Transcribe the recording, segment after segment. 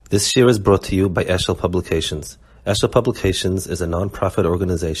This year is brought to you by Eshel Publications. Eshel Publications is a non-profit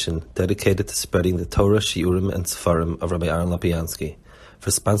organization dedicated to spreading the Torah, Shiurim, and Sefarim of Rabbi Aaron Lopiansky. For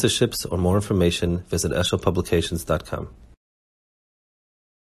sponsorships or more information, visit eshelpublications.com.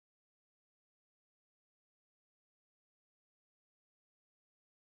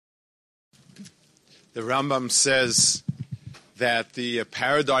 The Rambam says that the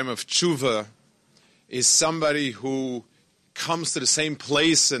paradigm of tshuva is somebody who comes to the same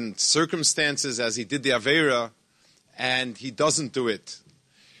place and circumstances as he did the Aveira, and he doesn't do it.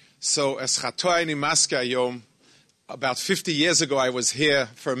 So, as Chatoyni Maska Yom, about 50 years ago, I was here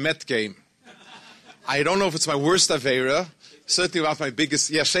for a Met game. I don't know if it's my worst Aveira, certainly about my biggest,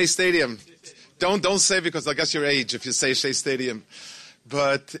 Shea Stadium. Don't say because I guess your age if you say Shea Stadium.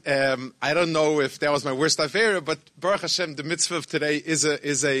 But I don't know if that was my worst Aveira, but Baruch Hashem, the mitzvah of today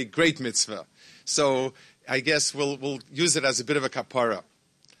is a great mitzvah. So I guess we'll use it as a bit of a kapara.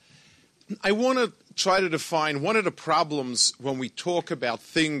 I want to try to define one of the problems when we talk about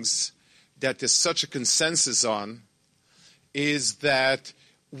things that there's such a consensus on is that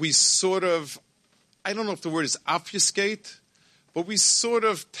we sort of, I don't know if the word is obfuscate, but we sort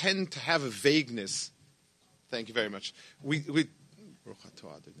of tend to have a vagueness. Thank you very much.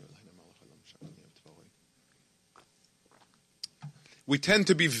 We tend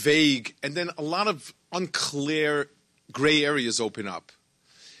to be vague, and then a lot of unclear gray areas open up.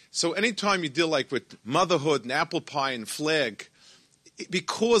 So anytime you deal like with motherhood and apple pie and flag,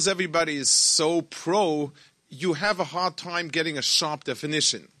 because everybody is so pro, you have a hard time getting a sharp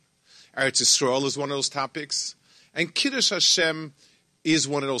definition. Eretz Yisrael is one of those topics, and Kiddush Hashem is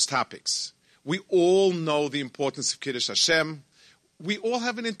one of those topics. We all know the importance of Kiddush Hashem. We all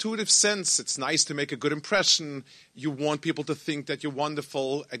have an intuitive sense. It's nice to make a good impression. You want people to think that you're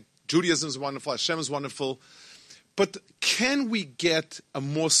wonderful. Judaism is wonderful. Hashem is wonderful. But can we get a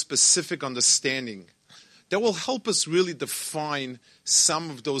more specific understanding that will help us really define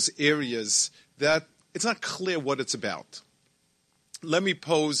some of those areas that it's not clear what it's about? Let me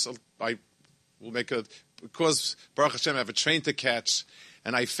pose, because Baruch Hashem, I have a train to catch,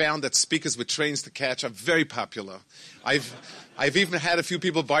 and I found that speakers with trains to catch are very popular. I've even had a few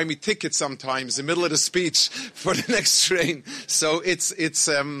people buy me tickets sometimes in the middle of the speech for the next train. So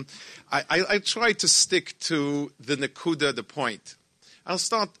I try to stick to the nekuda, the point. I'll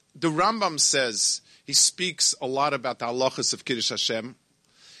start. The Rambam says, he speaks a lot about the halachas of Kiddush Hashem.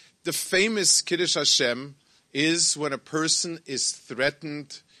 The famous Kiddush Hashem is when a person is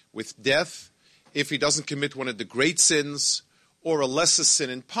threatened with death if he doesn't commit one of the great sins or a lesser sin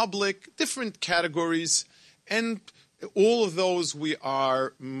in public, different categories, and all of those we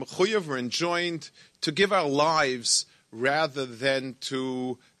are mechuyev or enjoined to give our lives rather than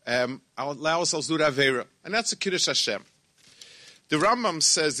to allow ourselves to do the Aveira. And that's a Kiddush Hashem. The Rambam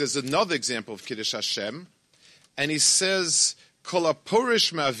says there's another example of Kiddush Hashem, and he says, Kol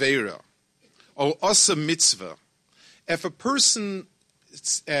haporish me'aveira, or asa mitzvah. If a person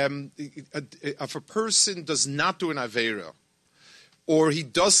does not do an Aveira, or he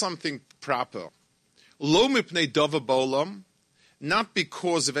does something proper, lo mipnei dava ba'olam, not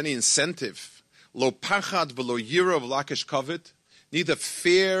because of any incentive, lo pachad v'lo yira v'lakesh kavod, neither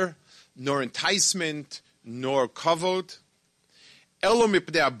fear, nor enticement, nor kavod, elo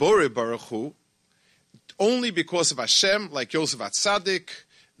mipnei abore baruch hu, only because of Hashem, like Yosef HaTzadik,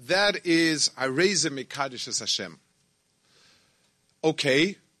 that is areze mekadosh es Hashem.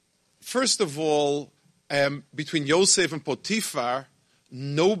 Okay, first of all, between Yosef and Potiphar,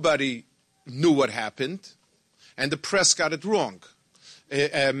 nobody knew what happened, and the press got it wrong.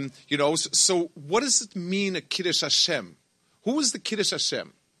 So what does it mean, a Kiddush Hashem? Who is the Kiddush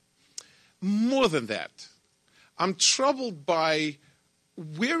Hashem? More than that, I'm troubled by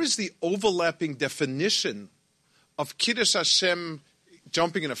where is the overlapping definition of Kiddush Hashem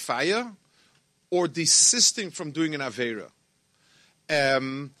jumping in a fire or desisting from doing an Aveira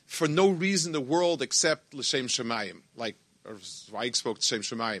for no reason in the world except L'Shem Shemayim, like Zweig spoke to Shem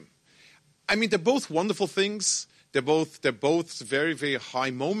Shemayim. I mean, they're both wonderful things. They're both very, very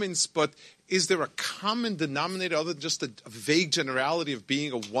high moments, but is there a common denominator other than just a vague generality of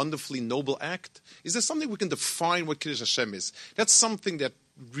being a wonderfully noble act? Is there something we can define what Kiddush Hashem is? That's something that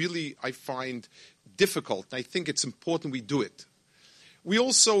really I find difficult, and I think it's important we do it. We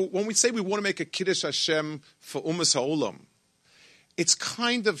also, when we say we want to make a Kiddush Hashem for Umas HaOlam, it's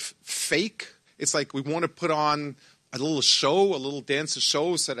kind of fake. It's like we want to put on a little show, a little dance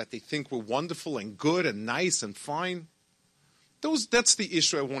show so that they think we're wonderful and good and nice and fine. That's the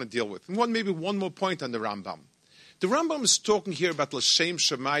issue I want to deal with. And maybe one more point on the Rambam. The Rambam is talking here about L'Shem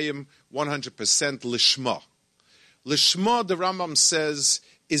Shemayim 100% Lishma. Lishma, the Rambam says,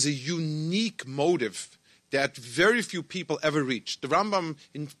 is a unique motive that very few people ever reach. The Rambam,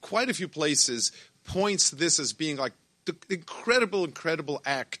 in quite a few places, points to this as being like the incredible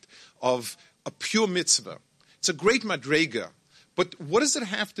act of a pure mitzvah. It's a great madrega. But what does it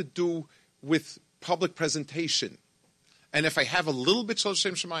have to do with public presentation? And if I have a little bit Shel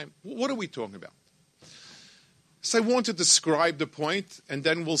Shem Shemayim, what are we talking about? So I want to describe the point, and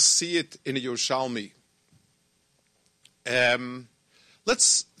then we'll see it in a Yerushalmi.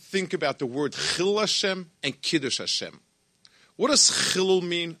 Let's think about the word Chil Hashem and Kiddush Hashem. What does Chilul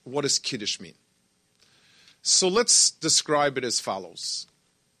mean? What does Kiddush mean? So let's describe it as follows.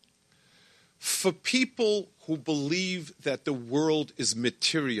 For people who believe that the world is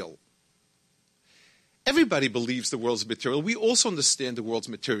material, everybody believes the world's material. We also understand the world's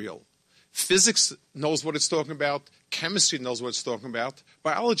material. Physics knows what it's talking about. Chemistry knows what it's talking about.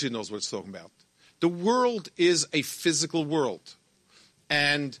 Biology knows what it's talking about. The world is a physical world.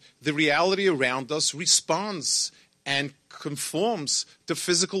 And the reality around us responds and conforms to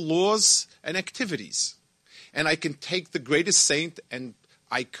physical laws and activities. And I can take the greatest saint and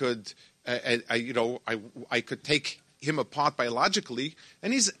I could take him apart biologically,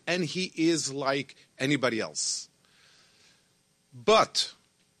 and he is like anybody else. But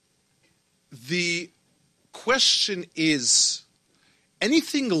the question is,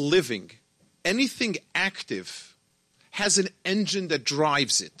 anything living, anything active, has an engine that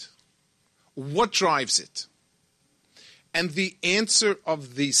drives it. What drives it? And the answer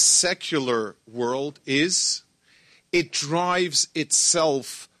of the secular world is, it drives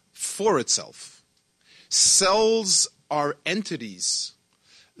itself for itself. Cells are entities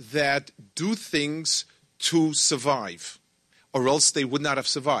that do things to survive, or else they would not have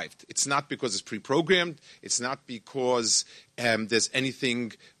survived. It's not because it's pre-programmed. It's not because there's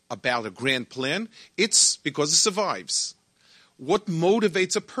anything about a grand plan. It's because it survives. What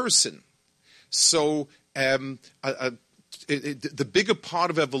motivates a person? So the bigger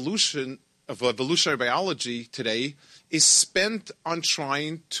part of evolutionary biology today is spent on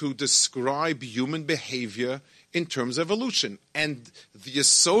trying to describe human behavior in terms of evolution. And the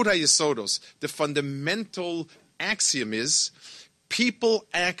Yesod HaYesodos, the fundamental axiom is, people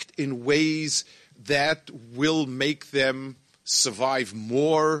act in ways that will make them survive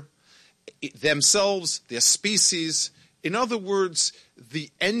more, themselves, their species. In other words, the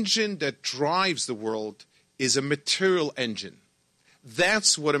engine that drives the world is a material engine.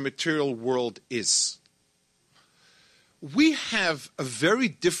 That's what a material world is. We have a very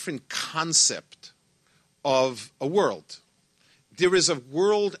different concept of a world. There is a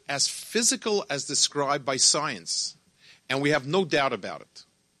world as physical as described by science, and we have no doubt about it.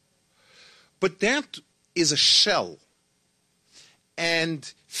 But that is a shell,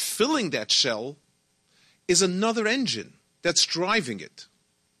 and filling that shell is another engine that's driving it.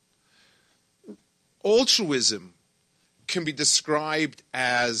 Altruism can be described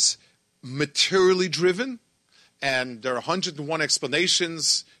as materially driven, and there are 101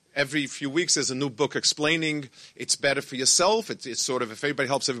 explanations. Every few weeks there's a new book explaining it's better for yourself. It's sort of, if everybody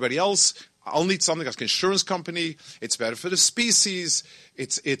helps everybody else, I'll need something like an insurance company. It's better for the species.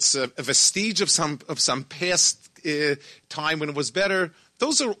 It's a vestige of some past time when it was better.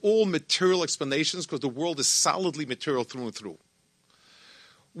 Those are all material explanations because the world is solidly material through and through.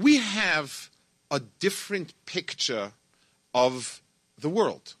 We have a different picture of the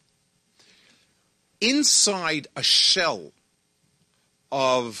world. Inside a shell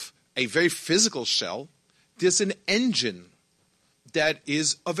of a very physical shell, there's an engine that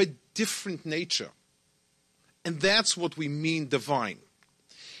is of a different nature. And that's what we mean divine.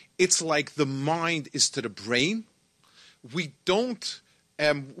 It's like the mind is to the brain. We don't,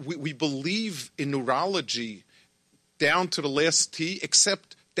 we believe in neurology down to the last T,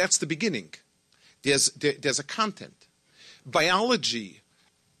 except that's the beginning. There's a content. Biology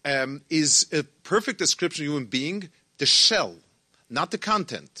is a perfect description of a human being, the shell, not the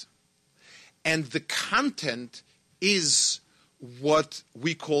content. And the content is what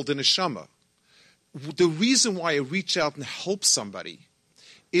we call the neshama. The reason why I reach out and help somebody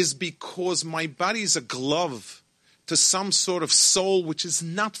is because my body is a glove to some sort of soul which is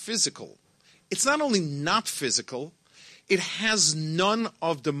not physical. It's not only not physical, it has none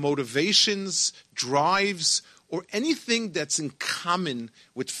of the motivations, drives, or anything that's in common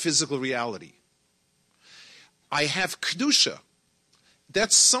with physical reality. I have Kedusha.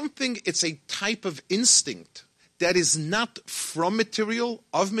 That's something, it's a type of instinct that is not from material,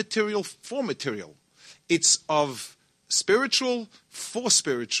 of material, for material. It's of spiritual, for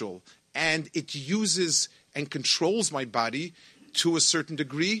spiritual, and it uses and controls my body to a certain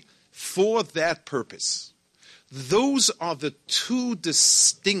degree for that purpose. Those are the two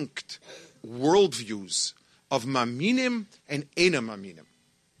distinct worldviews of maminim and ena maminim.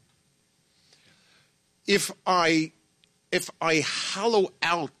 If I hollow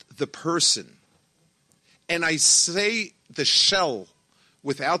out the person and I say the shell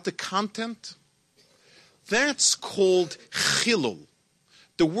without the content, that's called chilul.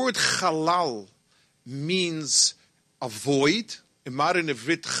 The word halal means a void. In modern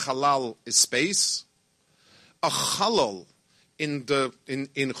Ivrit, halal is space. A halal in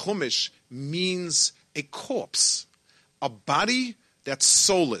Chumash means a corpse, a body that's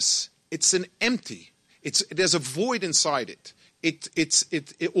soulless. It's an empty. There's a void inside it.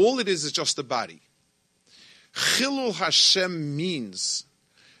 All it is just a body. Chilul Hashem means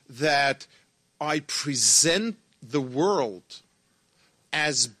that I present the world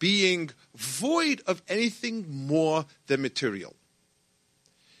as being void of anything more than material.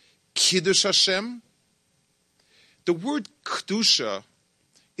 Kiddush Hashem, the word Kedusha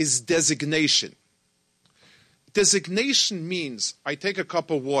is designation. Designation means I take a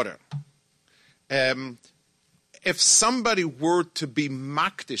cup of water. If somebody were to be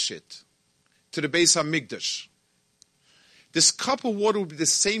makdish it to the Beis HaMikdash, this cup of water would be the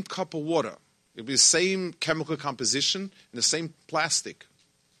same cup of water. It would be the same chemical composition and the same plastic.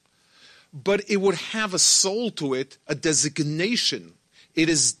 But it would have a soul to it, a designation. It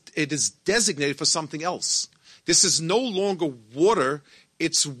is designated for something else. This is no longer water.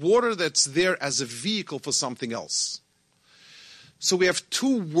 It's water that's there as a vehicle for something else. So we have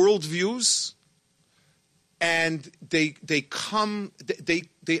two worldviews, and they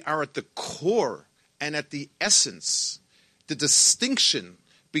are at the core and at the essence. The distinction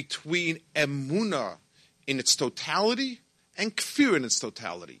between emunah in its totality and kfir in its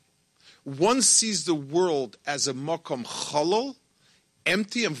totality. One sees the world as a makom chalal,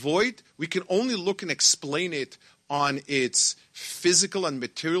 empty and void. We can only look and explain it on its physical and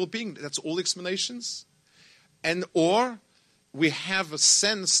material being. That's all explanations. Or we have a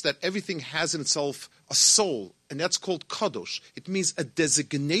sense that everything has in itself a soul, and that's called kadosh. It means a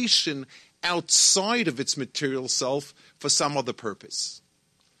designation outside of its material self for some other purpose.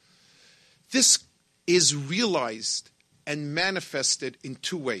 This is realized and manifested in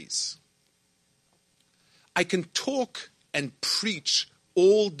two ways. I can talk and preach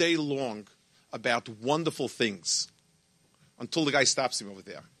all day long about wonderful things until the guy stops him over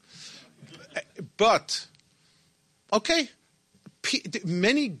there. But, okay,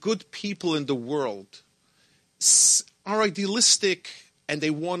 many good people in the world are idealistic, and they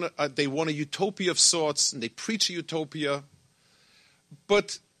want a utopia of sorts, and they preach a utopia.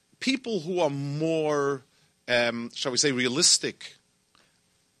 But people who are more, shall we say, realistic,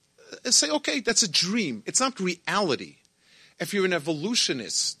 say, okay, that's a dream. It's not reality. If you're an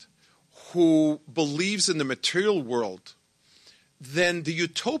evolutionist who believes in the material world, then the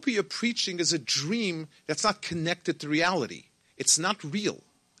utopia preaching is a dream that's not connected to reality. It's not real.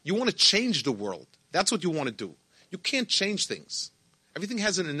 You want to change the world. That's what you want to do. You can't change things. Everything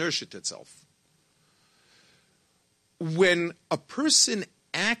has an inertia to itself. When a person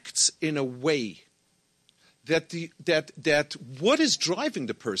acts in a way that what is driving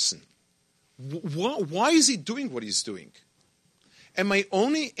the person? Why is he doing what he's doing? And my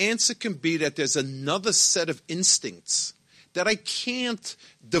only answer can be that there's another set of instincts that I can't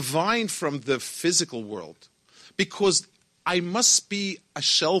divine from the physical world, because I must be a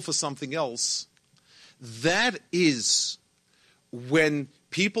shell for something else. That is when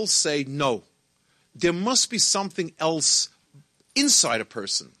people say, no, there must be something else inside a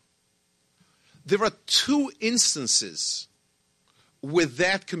person. There are two instances where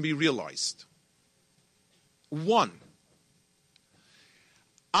that can be realized. One,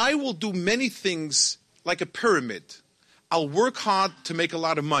 I will do many things like a pyramid. I'll work hard to make a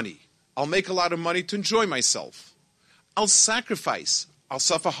lot of money. I'll make a lot of money to enjoy myself. I'll sacrifice. I'll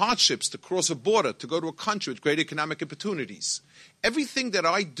suffer hardships to cross a border, to go to a country with great economic opportunities. Everything that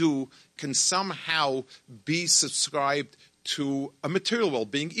I do can somehow be subscribed to a material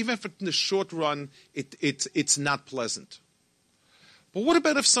well-being, even if in the short run it's not pleasant. But what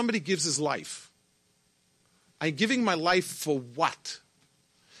about if somebody gives his life? I'm giving my life for what?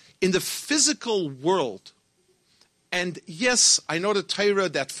 In the physical world, and yes, I know the Torah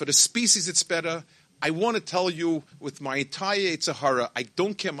that for the species it's better. I want to tell you with my entire Yetzer Hara, I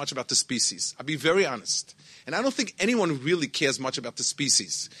don't care much about the species. I'll be very honest. And I don't think anyone really cares much about the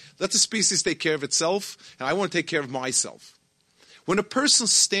species. Let the species take care of itself, and I want to take care of myself. When a person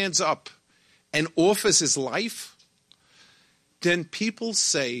stands up and offers his life, then people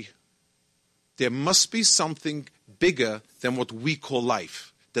say there must be something bigger than what we call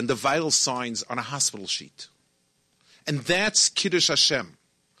life, than the vital signs on a hospital sheet. And that's Kiddush Hashem.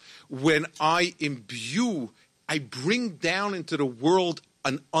 When I bring down into the world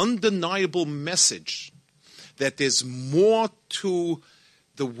an undeniable message that there's more to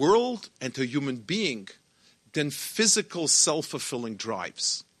the world and to a human being than physical self-fulfilling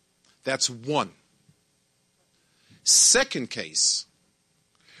drives. That's one. Second case,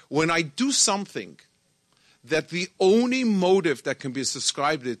 when I do something that the only motive that can be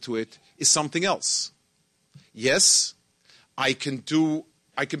ascribed to it is something else. Yes, I can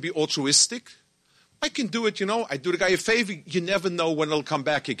be altruistic. I can do it, I do the guy a favor. You never know when it'll come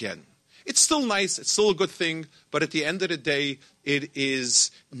back again. It's still nice. It's still a good thing. But at the end of the day, it is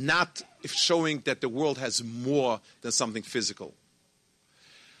not showing that the world has more than something physical.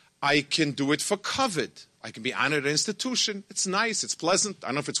 I can do it for kavod. I can be honored at an institution. It's nice. It's pleasant. I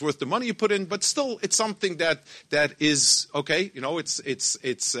don't know if it's worth the money you put in, but still, it's something that is okay.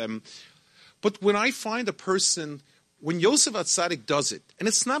 But when I find a person, when Yosef Atzadik does it, and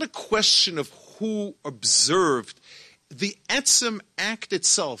it's not a question of who observed, the etzem act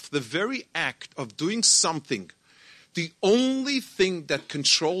itself, the very act of doing something, the only thing that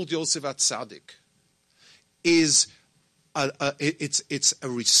controlled Yosef Atzadik is it's a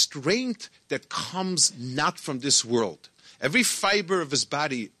restraint that comes not from this world. Every fiber of his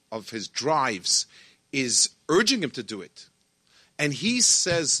body, of his drives, is urging him to do it. And he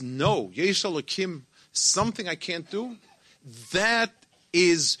says, no, Yesh Elokim, something I can't do. That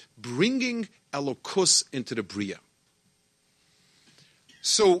is bringing Elokus into the Bria.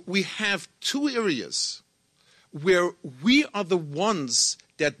 So we have two areas where we are the ones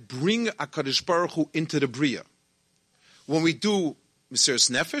that bring HaKadosh Baruch Hu into the Bria. When we do Mesiras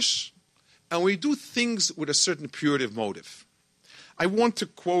Nefesh, and we do things with a certain purative motive. I want to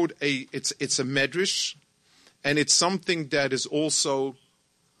quote it's a medrash, and it's something that is also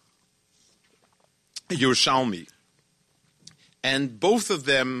a Yerushalmi. And both of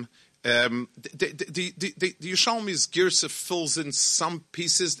them, the Yerushalmi's Girsa fills in some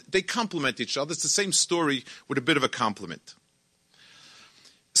pieces. They complement each other. It's the same story with a bit of a complement.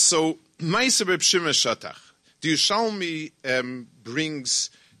 So, Ma'aser Reb Shimon Shatach. The Yerushalmi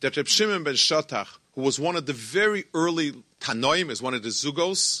brings that Reb Shimon ben Shatach, who was one of the very early Tanoim, is one of the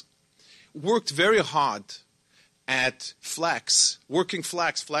Zugos, worked very hard at flax. Working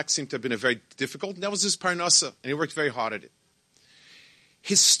flax seemed to have been a very difficult, and that was his parnasa, and he worked very hard at it.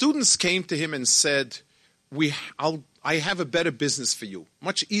 His students came to him and said, I have a better business for you,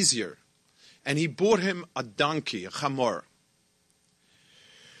 much easier. And he bought him a donkey, a chamor.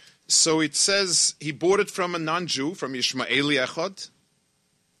 So it says he bought it from a non-Jew, from Yishmaeli Echad.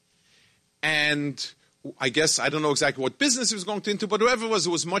 And I guess, I don't know exactly what business he was going into, but whoever it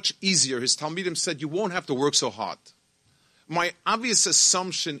was much easier. His Talmidim said, you won't have to work so hard. My obvious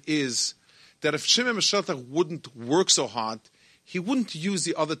assumption is that if Shimon Meshatach wouldn't work so hard, he wouldn't use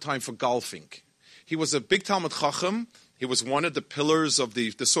the other time for golfing. He was a big Talmud Chacham. He was one of the pillars of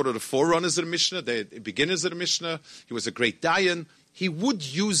the sort of the forerunners of the Mishnah, the beginners of the Mishnah. He was a great Dayan. He would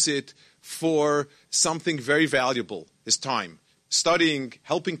use it for something very valuable, his time. Studying,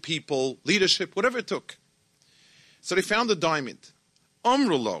 helping people, leadership, whatever it took. So they found a diamond.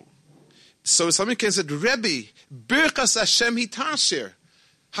 Amrulo. So somebody said, Rebbe, Birchas Hashem hitasher.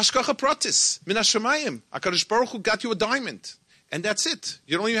 Hashkacha pratis, min hashemayim. HaKadosh Baruch Hu got you a diamond. And that's it.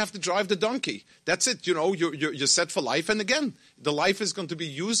 You don't even have to drive the donkey. That's it. You're set for life. And again, the life is going to be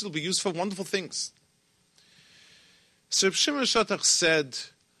used. It'll be used for wonderful things. So Reb Shimon Shatach said,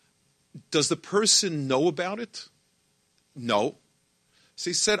 does the person know about it? No.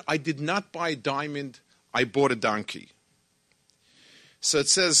 So he said, I did not buy a diamond. I bought a donkey. So it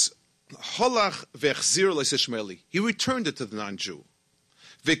says, Holach v'echzir l'Yishmaeli. He returned it to the non-Jew.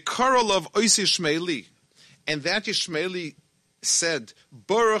 V'karolav Yishmaeli. And that Yishmaeli said,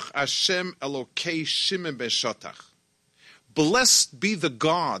 Baruch Hashem Elokei Shimon ben Shatach. Blessed be the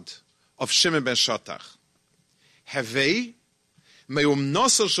God of Shimon ben Shatach. Havei me'um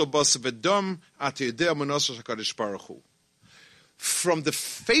nosel shel basa v'dam at yedei nosel shel HaKadosh Baruch Hu. From the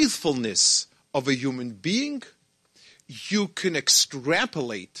faithfulness of a human being, you can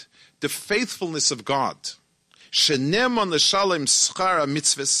extrapolate the faithfulness of God. Sheneman l'shalem schar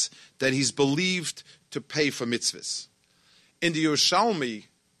mitzvahs, that he's believed to pay for mitzvahs. In the Yerushalmi,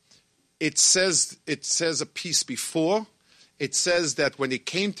 it says a piece before. It says that when he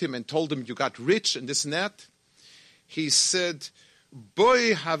came to him and told him, you got rich and this and that, he said,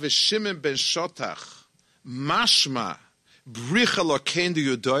 Boy have Shimon ben Shatach, mashma, bricha lokein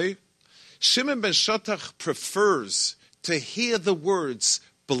du yudoi. Shimon ben Shatach prefers to hear the words,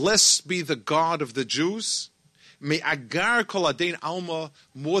 blessed be the God of the Jews, me agar kol adein alma,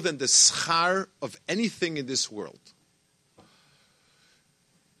 more than the schar of anything in this world.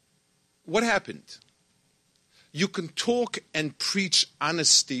 what happened? You can talk and preach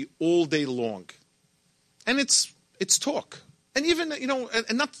honesty all day long. And it's talk. And even,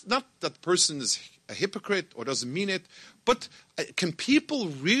 and not that the person is a hypocrite or doesn't mean it, but can people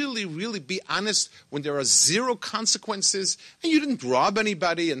really, really be honest when there are zero consequences and you didn't rob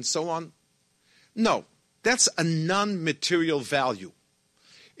anybody and so on? No, that's a non-material value.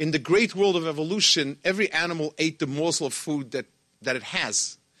 In the great world of evolution, every animal ate the morsel of food that it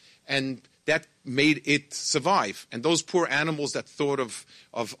has, and that made it survive. And those poor animals that thought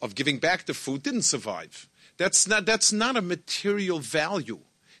of giving back the food didn't survive. That's not a material value.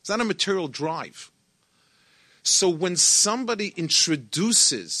 It's not a material drive. So when somebody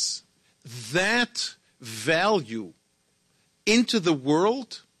introduces that value into the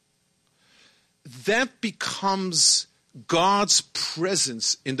world, that becomes God's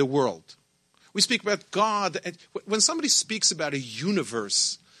presence in the world. We speak about God. When somebody speaks about a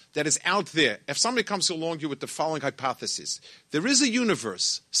universe that is out there, if somebody comes along you with the following hypothesis, there is a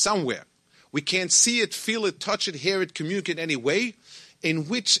universe somewhere. We can't see it, feel it, touch it, hear it, communicate in any way, in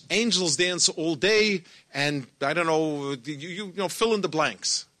which angels dance all day, and I don't know, you fill in the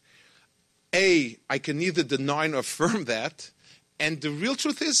blanks. I can neither deny nor affirm that. And the real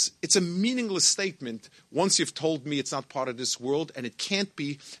truth is, it's a meaningless statement once you've told me it's not part of this world, and it can't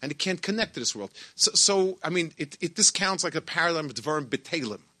be, and it can't connect to this world. So it discounts like a paradigm of Dvarim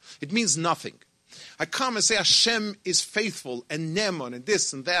B'Telem. It means nothing. I come and say Hashem is faithful and Neman and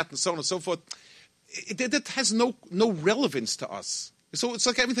this and that and so on and so forth. That has no relevance to us. So it's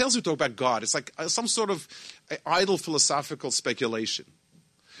like everything else we talk about God. It's like some sort of idle philosophical speculation.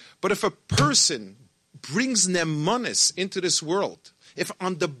 But if a person brings Nemanis into this world, if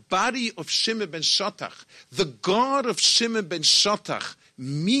on the body of Shimon ben Shattach, the God of Shimon ben Shattach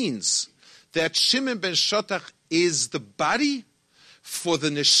means that Shimon ben Shattach is the body for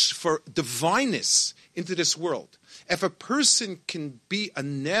divineness into this world. If a person can be a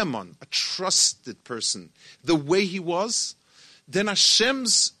Neman, a trusted person, the way he was, then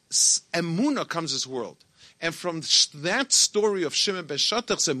Hashem's emunah comes to this world. And from that story of Shimon ben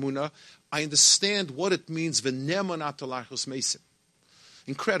Shattach's emunah, I understand what it means, v'neman atolachos meisim.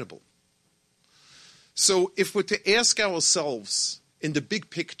 Incredible. So if we're to ask ourselves in the big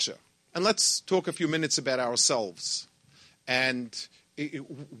picture, and let's talk a few minutes about ourselves and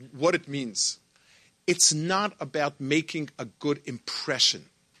what it means. It's not about making a good impression.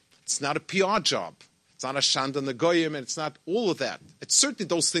 It's not a PR job. It's not a shanda nagoyim, and it's not all of that. It's certainly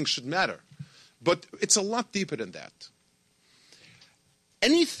those things should matter. But it's a lot deeper than that.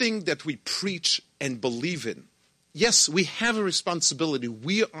 Anything that we preach and believe in, yes, we have a responsibility.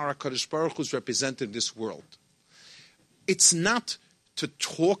 We are a Kadosh Baruch Hu's represented in this world. It's not to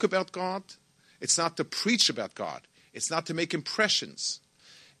talk about God. It's not to preach about God. It's not to make impressions.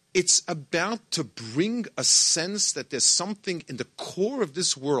 It's about to bring a sense that there's something in the core of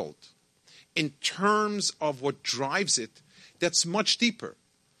this world, in terms of what drives it, that's much deeper.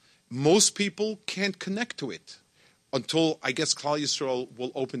 Most people can't connect to it until, I guess, Klal Yisrael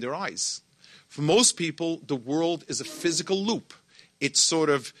will open their eyes. For most people, the world is a physical loop. It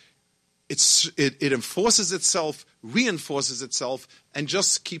enforces itself, reinforces itself, and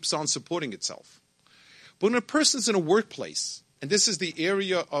just keeps on supporting itself. But when a person's in a workplace, and this is the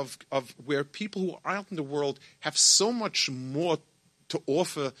area of where people who are out in the world have so much more to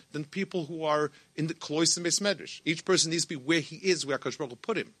offer than people who are in the cloister Beis Medrash. Each person needs to be where he is, where HaKadosh Baruch Hu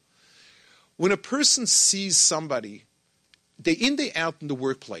put him. When a person sees somebody, day in, day out in the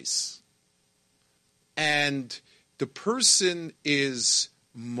workplace, and the person is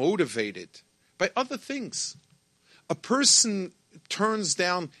motivated by other things. A person turns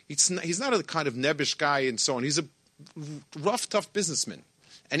down, he's not a kind of nebbish guy and so on. He's a rough, tough businessman.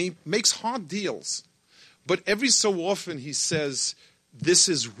 And he makes hard deals. But every so often he says, this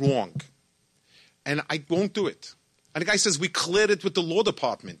is wrong. And I won't do it. And the guy says, we cleared it with the law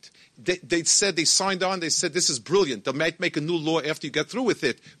department. They said, they signed on, they said, this is brilliant. They might make a new law after you get through with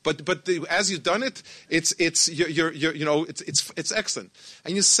it. But as you've done it, it's excellent.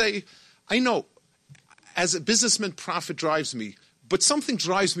 And you say, I know, as a businessman, profit drives me. But something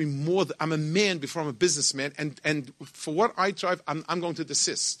drives me more. I'm a man before I'm a businessman. And for what I drive, I'm going to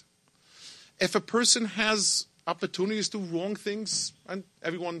desist. If a person has opportunities to do wrong things, and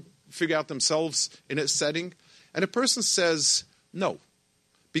everyone figure out themselves in a setting, and a person says, no,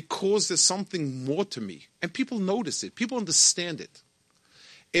 because there's something more to me. And people notice it. People understand it.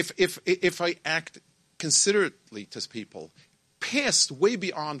 If I act considerately to people, past, way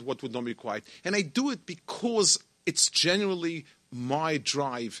beyond what would normally be required, and I do it because it's genuinely my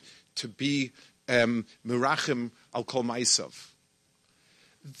drive to be Mirachim al Kol Ma'asav,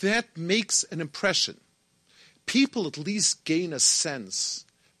 that makes an impression. People at least gain a sense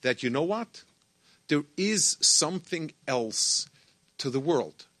that, you know what? There is something else to the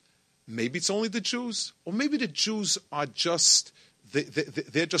world. Maybe it's only the Jews, or maybe the Jews are just,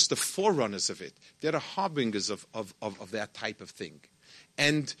 they're just the forerunners of it. They're the harbingers of that type of thing.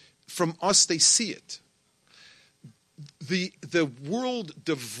 And from us, they see it. The world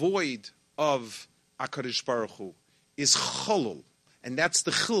devoid of HaKadosh Baruch Hu is cholul, and that's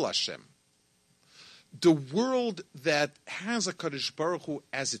the Chil Hashem. The world that has HaKadosh Baruch Hu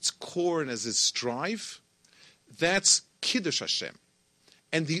as its core and as its drive, that's Kiddush Hashem.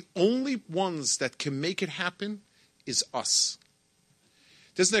 And the only ones that can make it happen is us.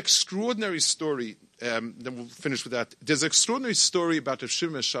 There's an extraordinary story, then we'll finish with that. There's an extraordinary story about Rav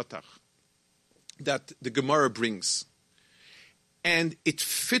Shimon Shatach that the Gemara brings. And it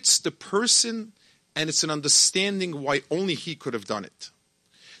fits the person, and it's an understanding why only he could have done it.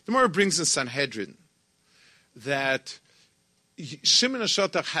 The Gemara brings in Sanhedrin that Shimon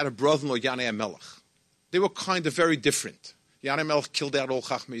Shatach had a brother-in-law, Yanai HaMelech. They were kind of very different. Yanai HaMelech killed out all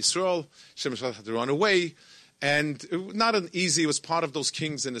Chachmei Yisrael. Shimon Shatach had to run away. And not an easy, it was part of those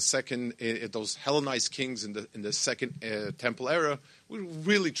kings in the second, those Hellenized kings in the second temple era, were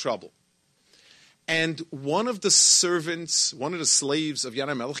really trouble. And one of the servants, one of the slaves of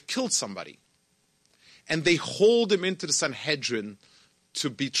Yanai HaMelech killed somebody. And they hauled him into the Sanhedrin to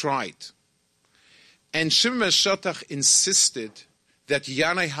be tried. And Shimon Shatach insisted that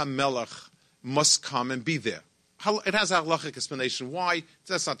Yanai HaMelech must come and be there. It has a halachic explanation why.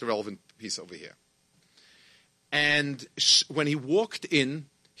 That's not the relevant piece over here. And when he walked in,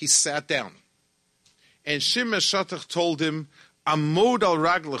 he sat down. And Shimon Shatach told him, Amod al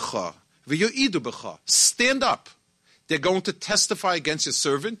raglecha v'yo'idu becha. Stand up. They're going to testify against your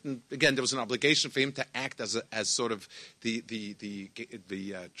servant. And again, there was an obligation for him to act as sort of the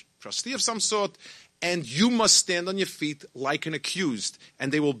trustee of some sort. And you must stand on your feet like an accused,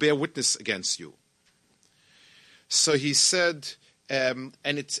 and they will bear witness against you. So he said, and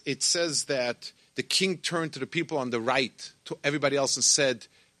it says that the king turned to the people on the right, to everybody else, and said,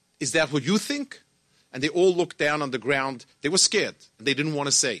 is that what you think? And they all looked down on the ground. They were scared, and they didn't want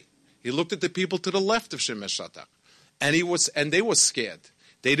to say. He looked at the people to the left of Shimon Shatach, and they were scared.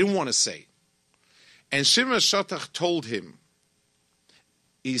 They didn't want to say. And Shimon Shatach told him,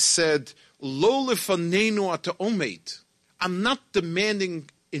 he said, Lo lefanenu ata omed. I'm not demanding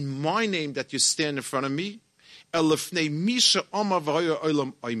in my name that you stand in front of me.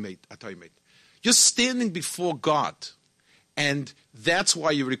 You're standing before God, and that's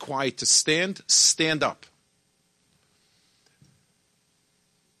why you're required to stand. Stand up.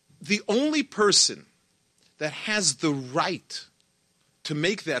 The only person that has the right to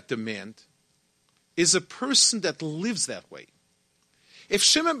make that demand is a person that lives that way. If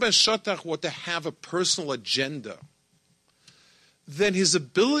Shimon ben Shatach were to have a personal agenda, then his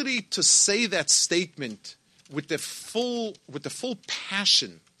ability to say that statement with the full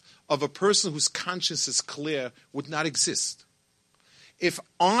passion of a person whose conscience is clear would not exist. If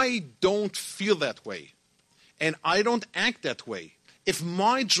I don't feel that way, and I don't act that way, if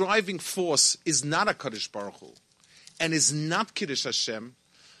my driving force is not HaKadosh Baruch Hu, and is not Kiddush Hashem,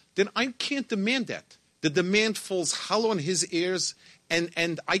 then I can't demand that. The demand falls hollow on his ears,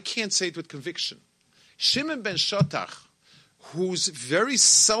 and I can't say it with conviction. Shimon ben Shatach, whose very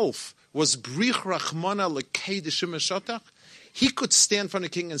self was Brich Rachmana Lekei de Shimon Shatach, he could stand in front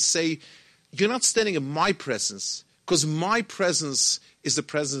of the king and say, you're not standing in my presence, because my presence is the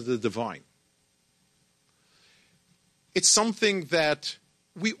presence of the divine. It's something that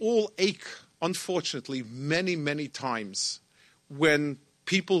we all ache, unfortunately, many, many times when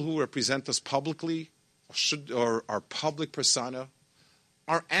people who represent us publicly or our public persona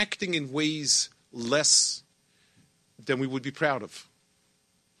are acting in ways less than we would be proud of.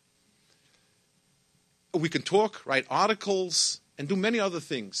 We can talk, write articles, and do many other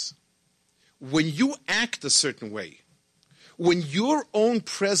things. When you act a certain way, when your own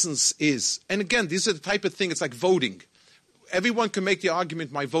presence is, and again, these are the type of thing, it's like voting. Everyone can make the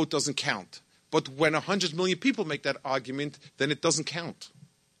argument, my vote doesn't count. But when 100 million people make that argument, then it doesn't count.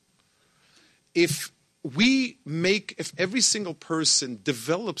 If every single person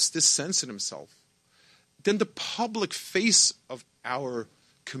develops this sense in himself, then the public face of our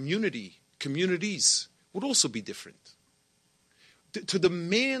communities, would also be different. To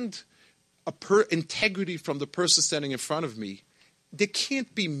demand integrity from the person standing in front of me, there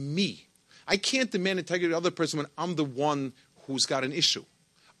can't be me. I can't demand integrity of the other person when I'm the one who's got an issue.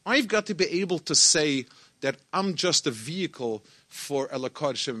 I've got to be able to say that I'm just a vehicle for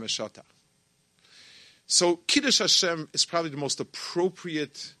Elokad Shimon Shatach. So Kiddush Hashem is probably the most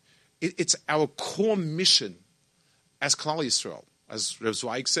appropriate. It's our core mission as Klal Yisrael, as Reb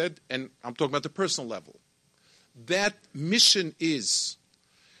Zweig said, and I'm talking about the personal level. That mission is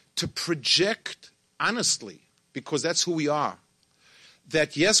to project honestly, because that's who we are,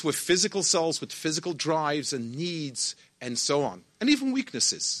 that yes, we're physical selves with physical drives and needs and so on, and even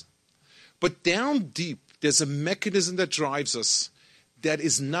weaknesses. But down deep, there's a mechanism that drives us that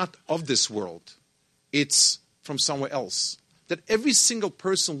is not of this world. It's from somewhere else. That every single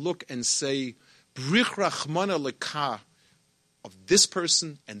person look and say, Brich Rachmana Lekah, of this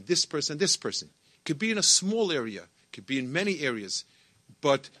person and this person and this person. It could be in a small area, it could be in many areas,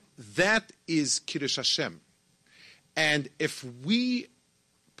 but that is Kiddush Hashem. And if we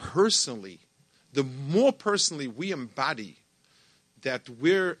personally, the more personally we embody that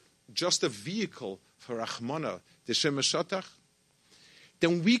we're just a vehicle for Rachmana, the Shem Meshatach,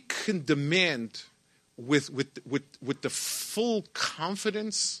 then we can demand with the full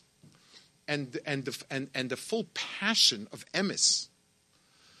confidence and the full passion of emes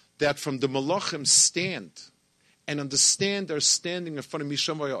that from the Malachim stand and understand they're standing in front of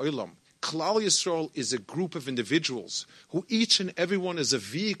Mishamay Olam. Klal Yisrael is a group of individuals who each and every one is a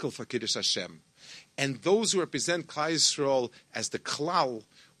vehicle for Kiddush Hashem. And those who represent Klal Yisrael as the Klal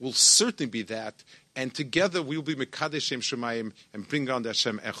will certainly be that. And together we will be Mekadesh Shem Shemayim and bring on the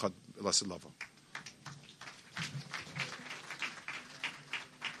Hashem Echad Lasalava.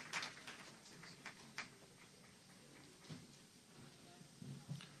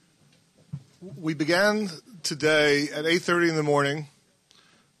 We began today at 8:30 in the morning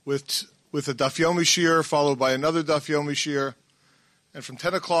with a Daf Yomi Shir, followed by another Daf Yomi Shir, and from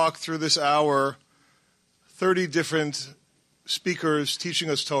 10 o'clock through this hour, 30 different speakers teaching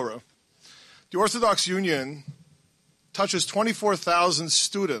us Torah. The Orthodox Union touches 24,000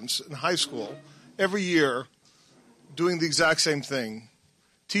 students in high school every year doing the exact same thing,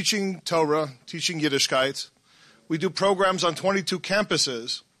 teaching Torah, teaching Yiddishkeit. We do programs on 22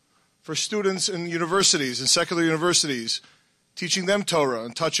 campuses for students in universities, in secular universities, teaching them Torah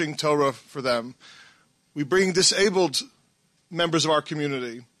and touching Torah for them. We bring disabled members of our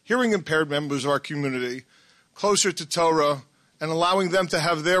community, hearing impaired members of our community, closer to Torah and allowing them to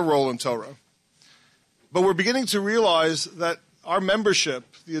have their role in Torah. But we're beginning to realize that our membership,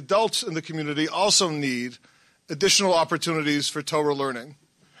 the adults in the community, also need additional opportunities for Torah learning.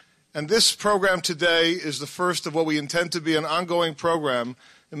 And this program today is the first of what we intend to be an ongoing program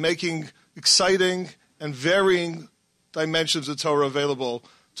in making exciting and varying dimensions of Torah available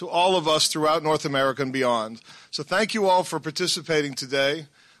to all of us throughout North America and beyond. So thank you all for participating today.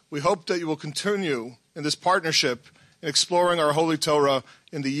 We hope that you will continue in this partnership in exploring our Holy Torah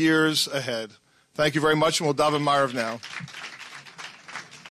in the years ahead. Thank you very much, and we'll daven Marav now.